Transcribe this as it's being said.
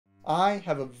I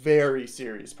have a very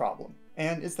serious problem,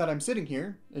 and it's that I'm sitting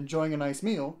here, enjoying a nice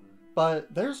meal,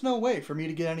 but there's no way for me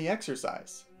to get any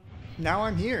exercise. Now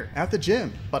I'm here, at the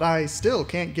gym, but I still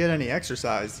can't get any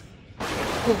exercise.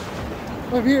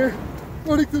 I'm here,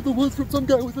 running through the woods from some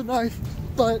guy with a knife,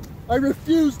 but I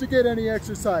refuse to get any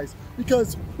exercise,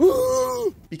 because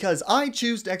I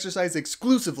choose to exercise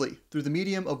exclusively through the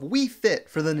medium of Wii Fit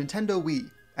for the Nintendo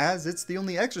Wii, as it's the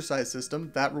only exercise system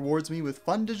that rewards me with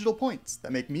fun digital points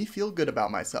that make me feel good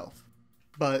about myself.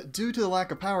 But due to the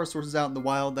lack of power sources out in the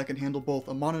wild that can handle both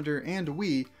a monitor and a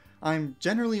Wii, I'm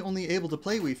generally only able to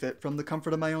play Wii Fit from the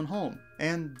comfort of my own home,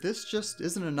 and this just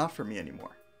isn't enough for me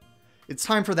anymore. It's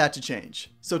time for that to change.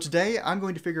 So today I'm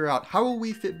going to figure out how a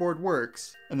Wii Fit board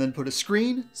works, and then put a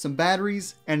screen, some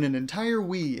batteries, and an entire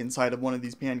Wii inside of one of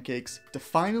these pancakes to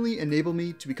finally enable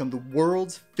me to become the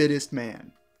world's fittest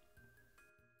man.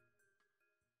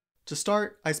 To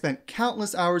start, I spent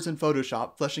countless hours in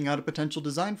Photoshop fleshing out a potential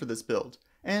design for this build,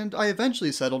 and I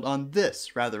eventually settled on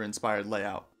this rather inspired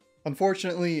layout.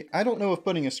 Unfortunately, I don't know if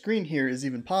putting a screen here is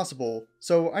even possible,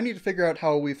 so I need to figure out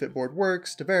how a Wii Fit board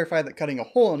works to verify that cutting a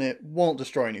hole in it won't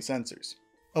destroy any sensors.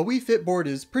 A Wii Fit board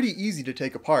is pretty easy to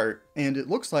take apart, and it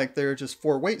looks like there are just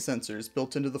 4 weight sensors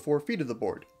built into the 4 feet of the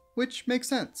board, which makes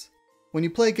sense. When you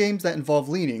play games that involve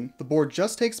leaning, the board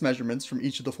just takes measurements from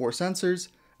each of the 4 sensors,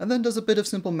 and then does a bit of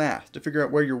simple math to figure out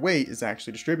where your weight is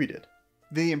actually distributed.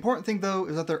 The important thing though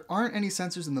is that there aren't any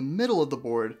sensors in the middle of the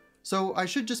board, so I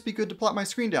should just be good to plot my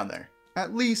screen down there,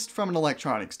 at least from an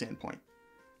electronic standpoint.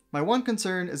 My one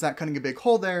concern is that cutting a big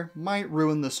hole there might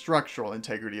ruin the structural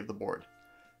integrity of the board.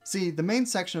 See, the main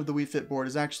section of the Wii Fit board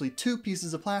is actually 2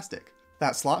 pieces of plastic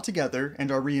that slot together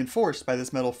and are reinforced by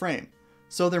this metal frame,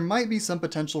 so there might be some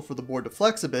potential for the board to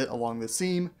flex a bit along the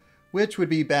seam, which would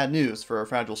be bad news for a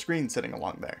fragile screen sitting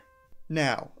along there.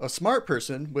 Now, a smart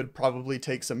person would probably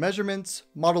take some measurements,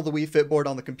 model the Wii Fit board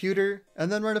on the computer,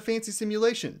 and then run a fancy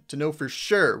simulation to know for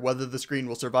sure whether the screen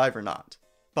will survive or not.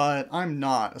 But I'm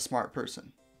not a smart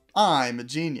person. I'm a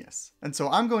genius, and so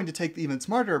I'm going to take the even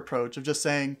smarter approach of just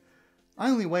saying, I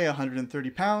only weigh 130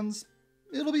 pounds,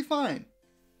 it'll be fine.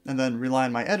 And then rely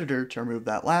on my editor to remove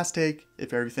that last take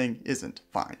if everything isn't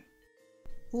fine.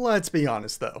 Let's be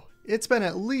honest though. It's been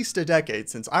at least a decade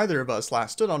since either of us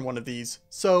last stood on one of these,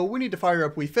 so we need to fire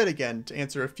up Wii Fit again to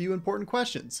answer a few important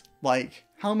questions, like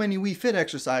how many Wii Fit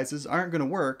exercises aren't going to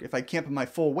work if I can't put my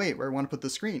full weight where I want to put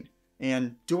the screen?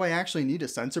 And do I actually need a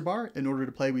sensor bar in order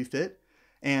to play Wii Fit?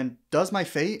 And does my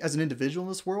fate as an individual in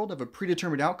this world have a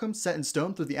predetermined outcome set in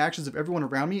stone through the actions of everyone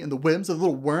around me and the whims of the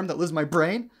little worm that lives in my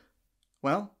brain?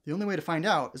 Well, the only way to find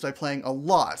out is by playing a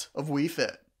lot of Wii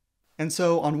Fit. And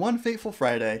so, on one fateful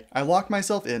Friday, I locked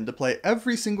myself in to play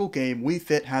every single game Wii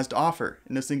Fit has to offer,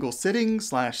 in a single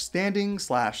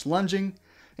sitting/standing/lunging,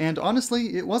 and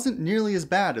honestly, it wasn't nearly as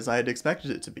bad as I had expected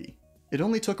it to be. It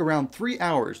only took around 3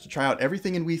 hours to try out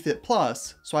everything in Wii Fit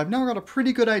Plus, so I've now got a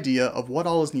pretty good idea of what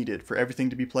all is needed for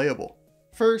everything to be playable.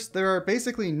 First, there are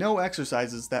basically no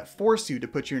exercises that force you to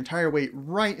put your entire weight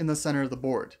right in the center of the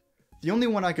board. The only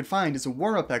one I could find is a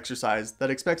warm-up exercise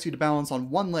that expects you to balance on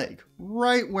one leg,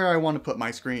 right where I want to put my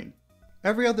screen.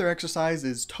 Every other exercise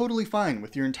is totally fine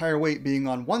with your entire weight being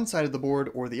on one side of the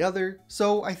board or the other,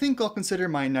 so I think I'll consider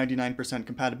my 99%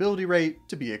 compatibility rate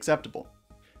to be acceptable.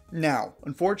 Now,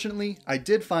 unfortunately, I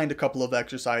did find a couple of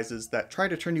exercises that try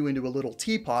to turn you into a little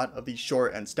teapot of the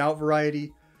short and stout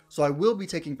variety, so I will be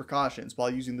taking precautions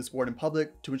while using this board in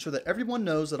public to ensure that everyone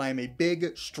knows that I am a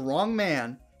big, strong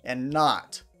man and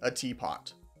not a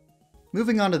teapot.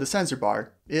 Moving on to the sensor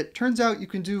bar, it turns out you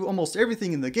can do almost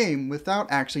everything in the game without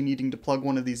actually needing to plug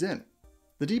one of these in.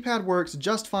 The D-pad works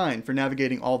just fine for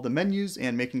navigating all of the menus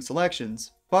and making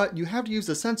selections, but you have to use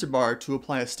the sensor bar to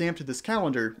apply a stamp to this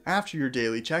calendar after your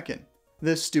daily check-in.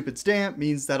 This stupid stamp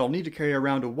means that I'll need to carry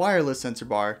around a wireless sensor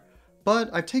bar, but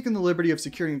I've taken the liberty of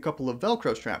securing a couple of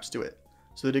Velcro straps to it,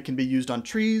 so that it can be used on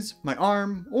trees, my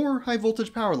arm, or high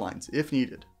voltage power lines if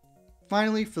needed.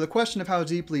 Finally, for the question of how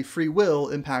deeply free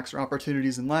will impacts our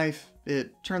opportunities in life,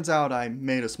 it turns out I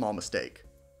made a small mistake.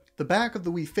 The back of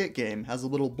the Wii Fit game has a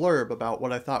little blurb about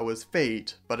what I thought was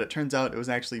fate, but it turns out it was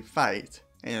actually fight,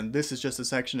 and this is just a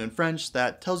section in French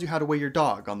that tells you how to weigh your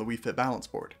dog on the Wii Fit balance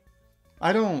board.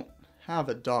 I don't have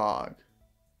a dog,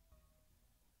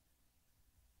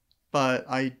 but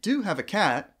I do have a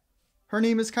cat. Her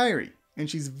name is Kyrie, and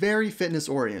she's very fitness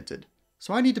oriented.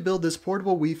 So I need to build this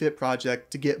portable Wii Fit project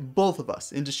to get both of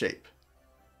us into shape.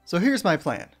 So here's my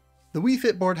plan. The Wii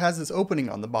Fit board has this opening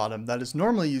on the bottom that is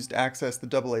normally used to access the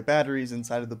AA batteries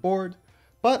inside of the board,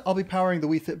 but I'll be powering the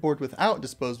Wii Fit board without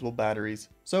disposable batteries,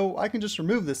 so I can just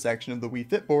remove this section of the Wii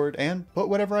Fit board and put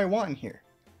whatever I want in here.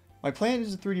 My plan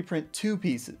is to 3D print two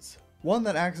pieces, one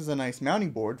that acts as a nice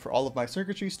mounting board for all of my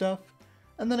circuitry stuff,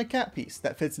 and then a cap piece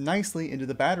that fits nicely into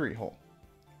the battery hole.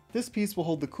 This piece will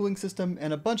hold the cooling system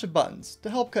and a bunch of buttons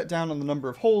to help cut down on the number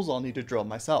of holes I'll need to drill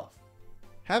myself.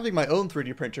 Having my own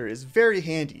 3D printer is very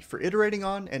handy for iterating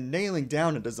on and nailing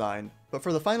down a design, but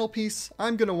for the final piece,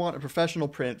 I'm going to want a professional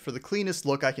print for the cleanest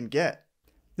look I can get.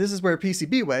 This is where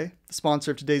PCBWay, the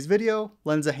sponsor of today's video,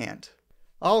 lends a hand.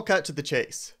 I'll cut to the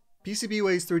chase.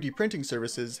 PCBWay's 3D printing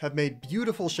services have made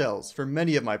beautiful shells for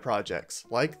many of my projects,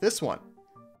 like this one,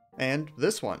 and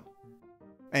this one,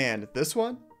 and this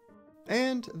one,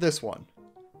 and this one.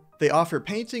 They offer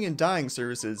painting and dyeing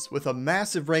services with a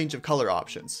massive range of color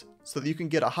options, so that you can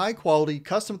get a high quality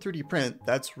custom 3D print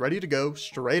that's ready to go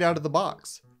straight out of the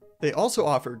box. They also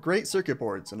offer great circuit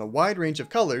boards in a wide range of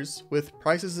colors, with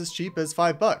prices as cheap as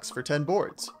 $5 for 10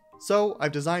 boards. So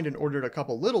I've designed and ordered a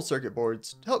couple little circuit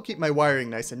boards to help keep my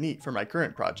wiring nice and neat for my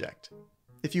current project.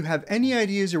 If you have any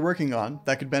ideas you're working on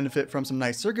that could benefit from some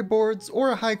nice circuit boards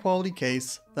or a high quality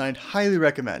case, then I'd highly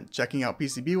recommend checking out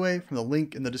PCBWay from the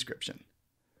link in the description.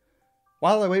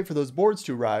 While I wait for those boards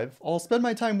to arrive, I'll spend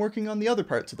my time working on the other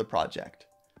parts of the project.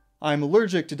 I'm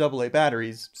allergic to AA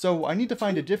batteries, so I need to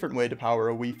find a different way to power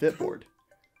a Wii Fit board.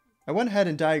 I went ahead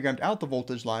and diagrammed out the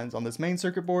voltage lines on this main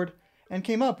circuit board and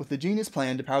came up with the genius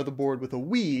plan to power the board with a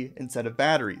Wii instead of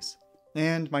batteries.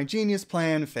 And my genius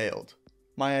plan failed.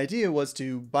 My idea was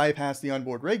to bypass the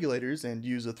onboard regulators and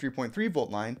use a 3.3 volt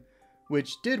line,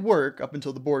 which did work up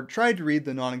until the board tried to read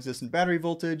the non-existent battery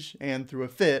voltage and threw a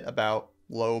fit about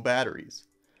low batteries.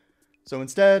 So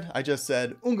instead, I just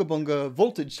said, "Unga bunga,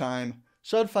 voltage time,"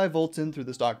 shoved 5 volts in through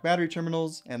the stock battery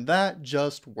terminals, and that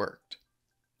just worked.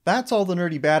 That's all the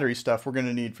nerdy battery stuff we're going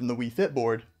to need from the Wii Fit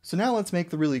board, so now let's make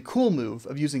the really cool move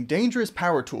of using dangerous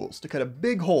power tools to cut a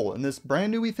big hole in this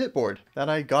brand new Wii Fit board that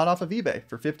I got off of eBay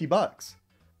for $50.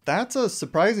 That's a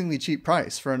surprisingly cheap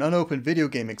price for an unopened video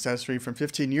game accessory from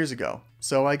 15 years ago,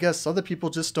 so I guess other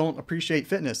people just don't appreciate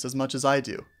fitness as much as I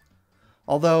do.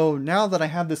 Although, now that I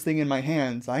have this thing in my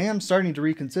hands, I am starting to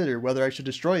reconsider whether I should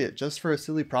destroy it just for a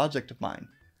silly project of mine.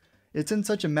 It's in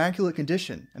such immaculate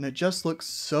condition, and it just looks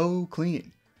so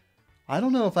clean. I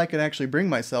don't know if I could actually bring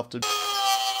myself to...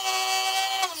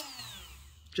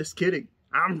 Just kidding.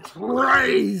 I'm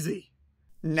crazy!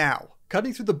 Now,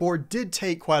 cutting through the board did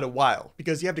take quite a while,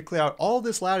 because you have to clear out all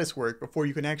this lattice work before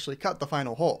you can actually cut the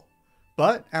final hole.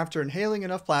 But, after inhaling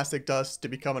enough plastic dust to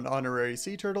become an honorary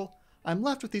sea turtle, I'm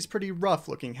left with these pretty rough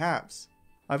looking halves.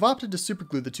 I've opted to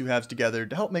superglue the two halves together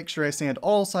to help make sure I sand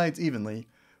all sides evenly,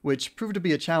 which proved to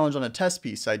be a challenge on a test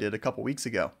piece I did a couple weeks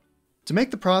ago. To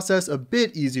make the process a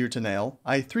bit easier to nail,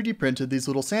 I 3D printed these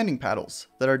little sanding paddles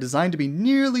that are designed to be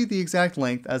nearly the exact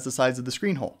length as the sides of the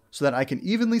screen hole, so that I can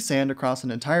evenly sand across an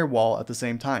entire wall at the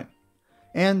same time.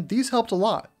 And these helped a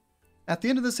lot. At the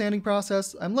end of the sanding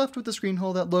process, I'm left with a screen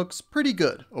hole that looks pretty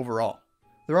good overall.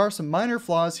 There are some minor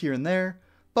flaws here and there,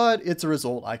 but it's a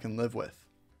result I can live with.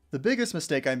 The biggest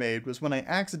mistake I made was when I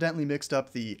accidentally mixed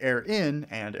up the air in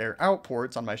and air out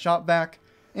ports on my shop vac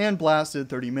and blasted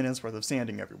 30 minutes worth of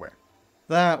sanding everywhere.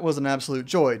 That was an absolute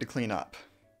joy to clean up.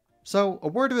 So, a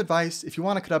word of advice if you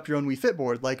want to cut up your own Wii Fit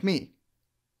board like me.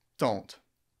 Don't.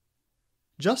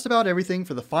 Just about everything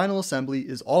for the final assembly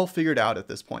is all figured out at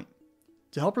this point.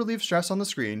 To help relieve stress on the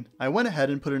screen, I went ahead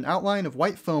and put an outline of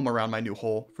white foam around my new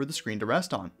hole for the screen to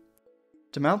rest on.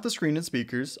 To mount the screen and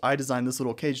speakers, I designed this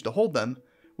little cage to hold them,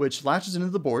 which latches into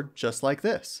the board just like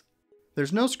this.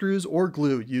 There's no screws or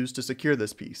glue used to secure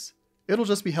this piece. It'll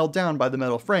just be held down by the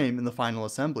metal frame in the final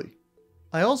assembly.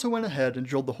 I also went ahead and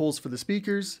drilled the holes for the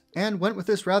speakers, and went with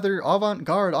this rather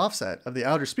avant-garde offset of the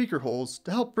outer speaker holes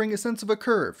to help bring a sense of a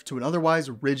curve to an otherwise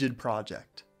rigid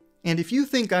project. And if you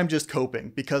think I'm just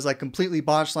coping because I completely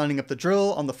botched lining up the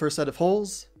drill on the first set of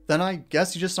holes, then I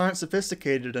guess you just aren't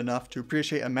sophisticated enough to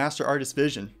appreciate a master artist's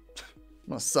vision.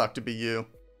 Must suck to be you.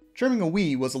 Trimming a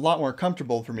Wii was a lot more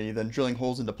comfortable for me than drilling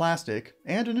holes into plastic,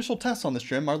 and initial tests on this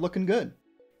trim are looking good.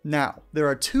 Now, there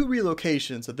are 2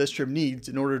 relocations that this trim needs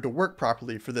in order to work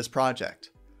properly for this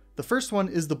project. The first one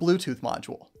is the Bluetooth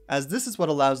module, as this is what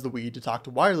allows the Wii to talk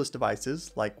to wireless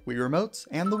devices like Wii remotes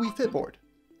and the Wii Fit board.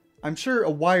 I'm sure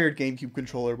a wired GameCube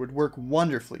controller would work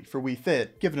wonderfully for Wii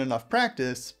Fit given enough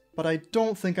practice, but I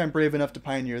don't think I'm brave enough to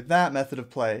pioneer that method of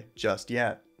play just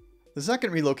yet. The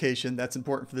second relocation that's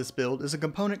important for this build is a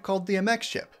component called the MX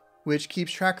chip, which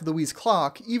keeps track of the Wii's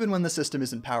clock even when the system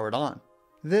isn't powered on.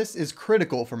 This is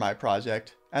critical for my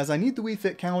project, as I need the Wii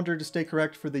Fit calendar to stay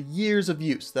correct for the years of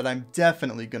use that I'm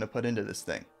definitely going to put into this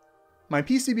thing. My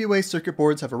PCBWay circuit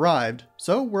boards have arrived,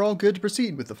 so we're all good to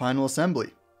proceed with the final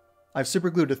assembly. I've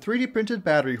superglued a 3D printed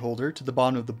battery holder to the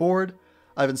bottom of the board,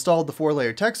 I've installed the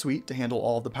 4-layer tech suite to handle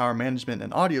all of the power management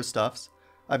and audio stuffs,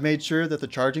 I've made sure that the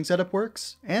charging setup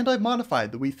works, and I've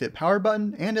modified the Wii Fit power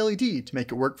button and LED to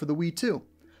make it work for the Wii too.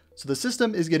 So the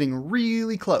system is getting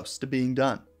really close to being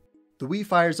done. The Wii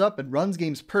fires up and runs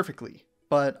games perfectly,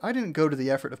 but I didn't go to the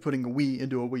effort of putting a Wii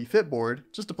into a Wii Fit board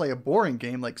just to play a boring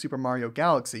game like Super Mario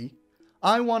Galaxy.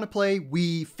 I want to play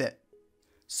Wii Fit.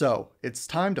 So it's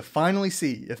time to finally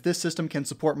see if this system can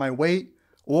support my weight,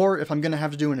 or if I'm going to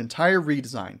have to do an entire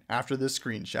redesign after this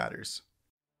screen shatters.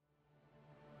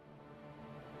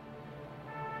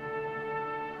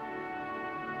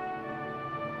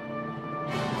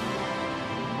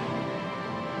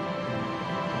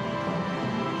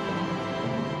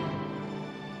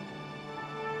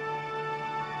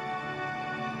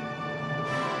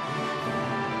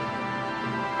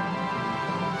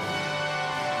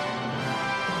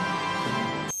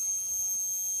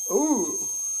 Ooh.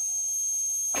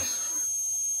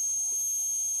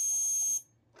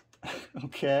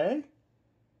 Okay.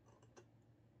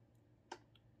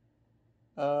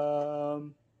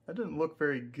 That didn't look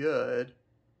very good.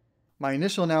 My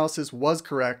initial analysis was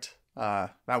correct.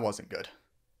 That wasn't good.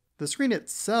 The screen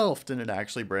itself didn't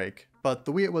actually break, but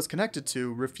the Wii it was connected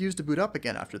to refused to boot up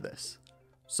again after this.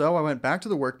 So I went back to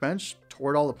the workbench,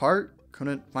 tore it all apart,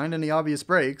 couldn't find any obvious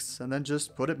breaks, and then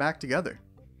just put it back together.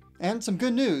 And some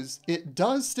good news, it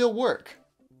does still work.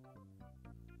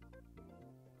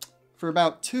 For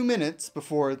about 2 minutes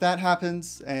before that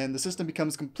happens, and the system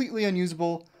becomes completely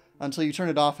unusable until you turn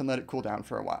it off and let it cool down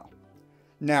for a while.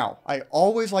 Now, I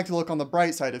always like to look on the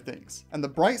bright side of things, and the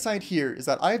bright side here is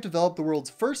that I have developed the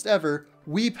world's first ever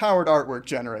Wii-powered artwork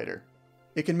generator.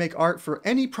 It can make art for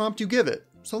any prompt you give it,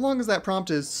 so long as that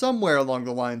prompt is somewhere along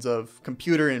the lines of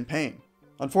computer in pain.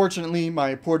 Unfortunately,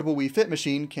 my portable Wii Fit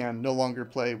machine can no longer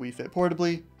play Wii Fit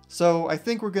portably, so I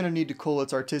think we're going to need to cool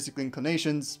its artistic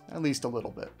inclinations at least a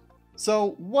little bit.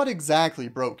 So what exactly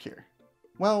broke here?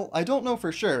 Well, I don't know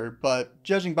for sure, but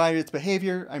judging by its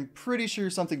behavior, I'm pretty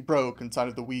sure something broke inside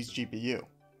of the Wii's GPU.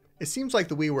 It seems like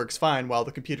the Wii works fine while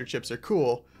the computer chips are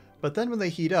cool, but then when they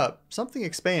heat up, something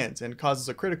expands and causes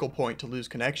a critical point to lose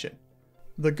connection.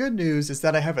 The good news is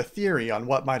that I have a theory on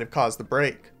what might have caused the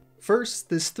break. First,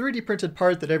 this 3D printed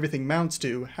part that everything mounts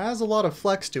to has a lot of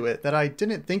flex to it that I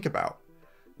didn't think about.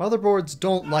 Motherboards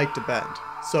don't like to bend,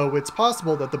 so it's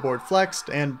possible that the board flexed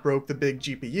and broke the big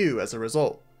GPU as a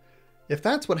result. If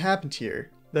that's what happened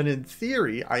here, then in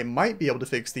theory I might be able to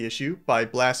fix the issue by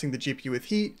blasting the GPU with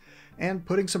heat and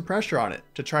putting some pressure on it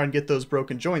to try and get those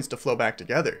broken joints to flow back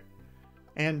together.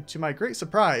 And to my great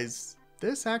surprise,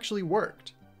 this actually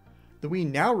worked. The Wii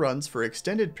now runs for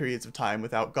extended periods of time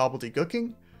without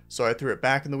gobbledygooking, so I threw it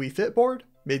back in the Wii Fit board,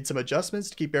 made some adjustments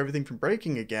to keep everything from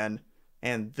breaking again,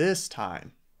 and this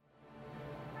time.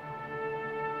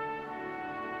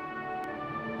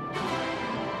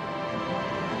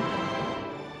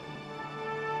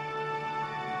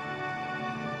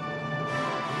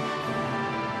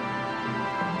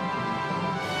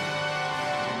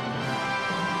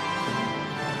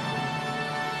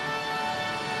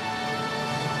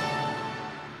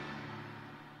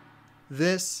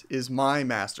 This is my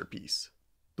masterpiece.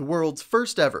 The world's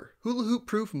first ever hula hoop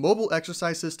proof mobile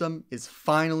exercise system is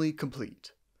finally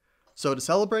complete. So to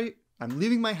celebrate, I'm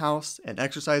leaving my house and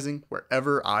exercising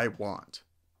wherever I want.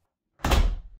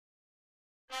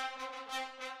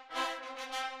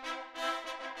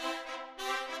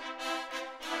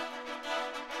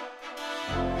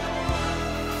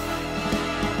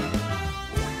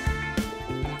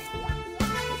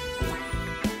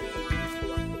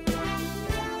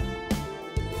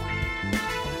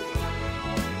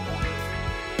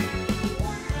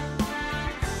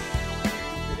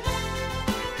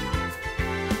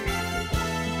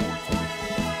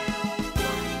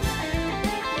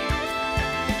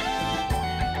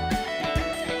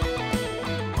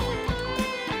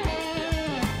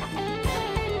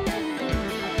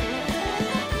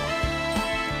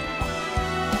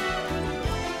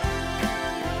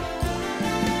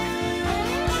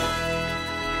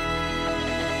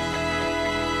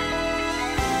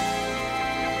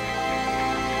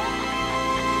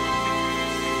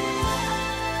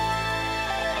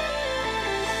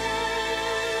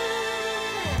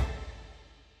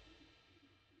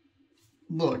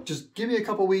 Look, just give me a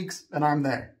couple weeks and I'm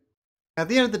there. At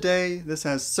the end of the day, this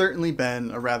has certainly been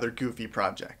a rather goofy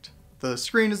project. The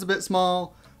screen is a bit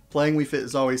small, playing Wii Fit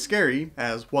is always scary,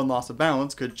 as one loss of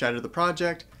balance could shatter the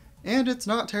project, and it's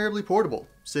not terribly portable,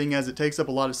 seeing as it takes up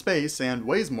a lot of space and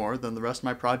weighs more than the rest of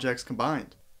my projects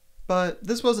combined. But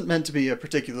this wasn't meant to be a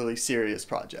particularly serious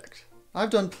project.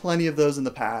 I've done plenty of those in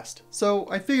the past, so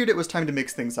I figured it was time to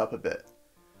mix things up a bit.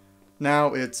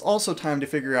 Now it's also time to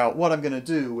figure out what I'm going to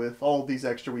do with all these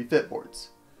extra Wii Fit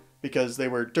boards, because they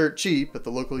were dirt cheap at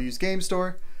the local used game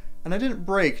store, and I didn't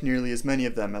break nearly as many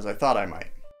of them as I thought I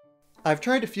might. I've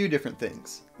tried a few different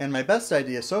things, and my best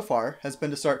idea so far has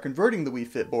been to start converting the Wii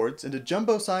Fit boards into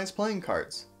jumbo-sized playing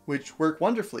cards, which work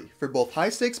wonderfully for both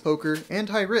high-stakes poker and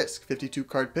high-risk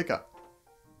 52-card pickup.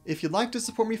 If you'd like to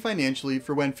support me financially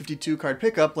for when 52-card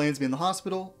pickup lands me in the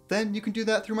hospital, then you can do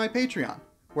that through my Patreon,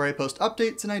 where I post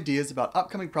updates and ideas about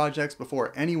upcoming projects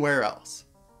before anywhere else.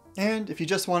 And if you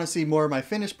just want to see more of my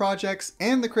finished projects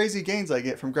and the crazy gains I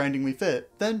get from grinding Wii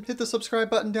Fit, then hit the subscribe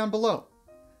button down below.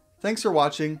 Thanks for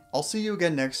watching. I'll see you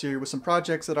again next year with some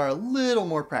projects that are a little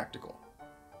more practical.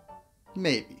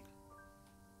 Maybe.